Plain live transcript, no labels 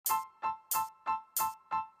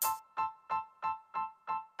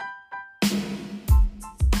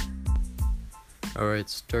Alright,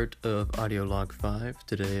 start of audiolog 5.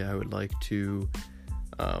 Today I would like to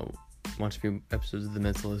watch a few episodes of The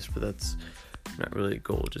Mentalist, but that's not really a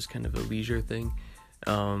goal, just kind of a leisure thing.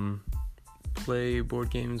 Play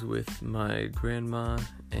board games with my grandma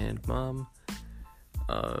and mom,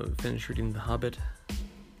 finish reading The Hobbit,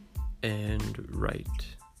 and write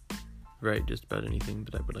just about anything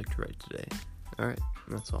that I would like to write today. Alright,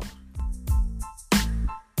 that's all.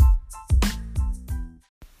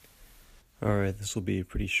 Alright, this will be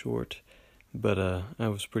pretty short, but I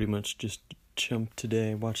was pretty much just chump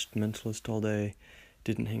today. Watched Mentalist all day,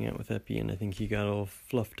 didn't hang out with Epi, and I think he got all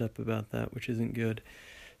fluffed up about that, which isn't good.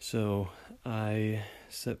 So I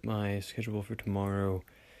set my schedule for tomorrow,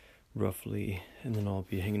 roughly, and then I'll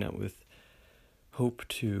be hanging out with Hope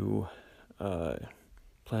to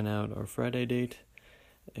plan out our Friday date,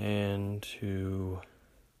 and to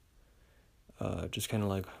just kind of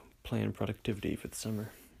like plan productivity for the summer.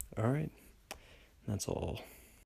 Alright. That's all.